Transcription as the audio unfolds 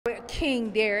King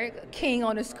Derrick, king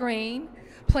on the screen,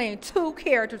 playing two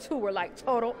characters who were like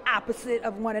total opposite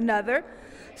of one another.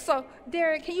 So,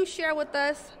 Derrick, can you share with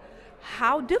us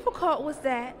how difficult was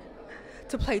that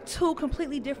to play two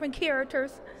completely different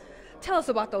characters? Tell us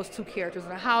about those two characters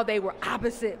and how they were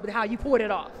opposite, but how you pulled it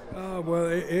off.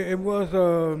 It was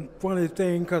a funny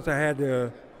thing because I had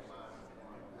to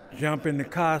jump in the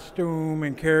costume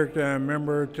and character and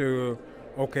remember to,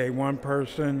 okay, one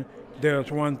person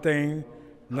does one thing,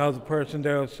 another person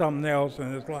does something else,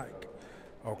 and it's like,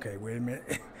 okay, wait a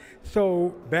minute. So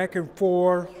back and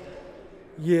forth,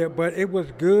 yeah, but it was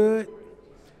good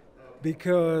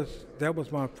because that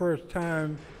was my first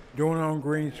time doing it on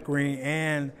green screen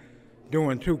and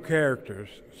doing two characters.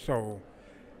 So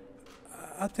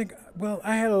I think, well,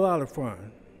 I had a lot of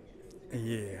fun.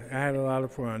 Yeah, I had a lot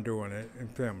of fun doing it and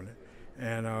filming it.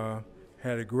 And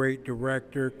had a great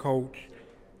director, coach,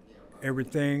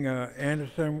 everything.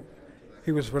 Anderson,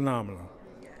 he was phenomenal.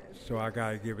 So I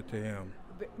got to give it to him.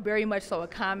 Very much so a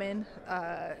common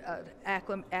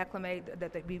acclimate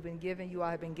that we've been given, you all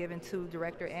have been given to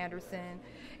Director Anderson.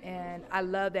 And I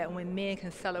love that when men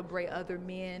can celebrate other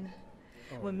men,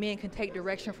 when men can take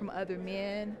direction from other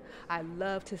men. I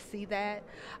love to see that.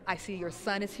 I see your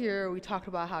son is here. We talked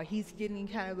about how he's getting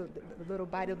kind of a little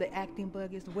bite of the acting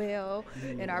bug as well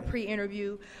in our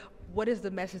pre-interview. What is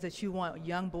the message that you want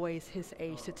young boys his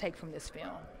age to take from this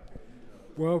film?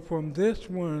 Well, from this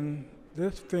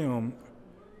film,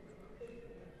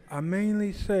 I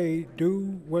mainly say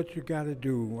do what you got to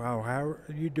do, however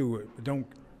you do it. But don't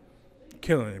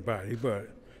kill anybody, but,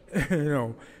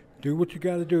 do what you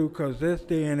got to do, because this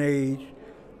day and age,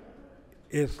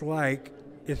 it's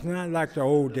not like the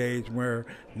old days where,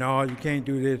 no, you can't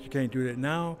do this, you can't do that.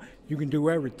 Now you can do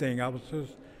everything. I was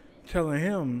just telling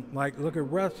him, like, look at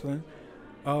wrestling.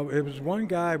 It was one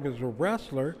guy was a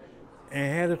wrestler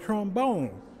and had a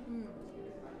trombone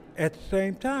at the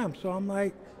same time. So I'm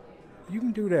like, you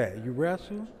can do that. You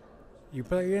wrestle, you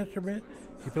play instrument,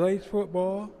 he plays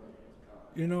football,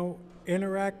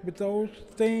 interact with those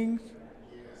things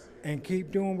and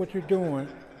keep doing what you're doing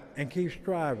and keep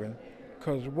striving,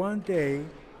 because one day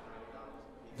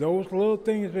those little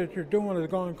things that you're doing is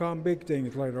going to become big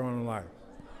things later on in life.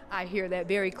 I hear that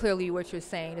very clearly. What you're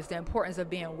saying is the importance of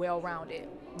being well-rounded.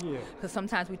 Yeah. Because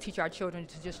sometimes we teach our children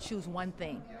to just choose one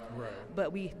thing. Right.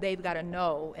 But they've got to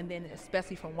know, and then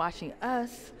especially from watching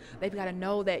us, they've got to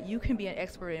know that you can be an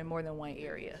expert in more than one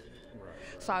area.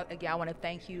 So again, I want to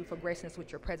thank you for gracing us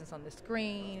with your presence on the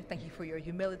screen. Thank you for your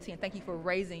humility, and thank you for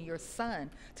raising your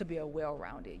son to be a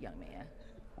well-rounded young man.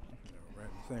 All right.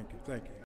 Thank you.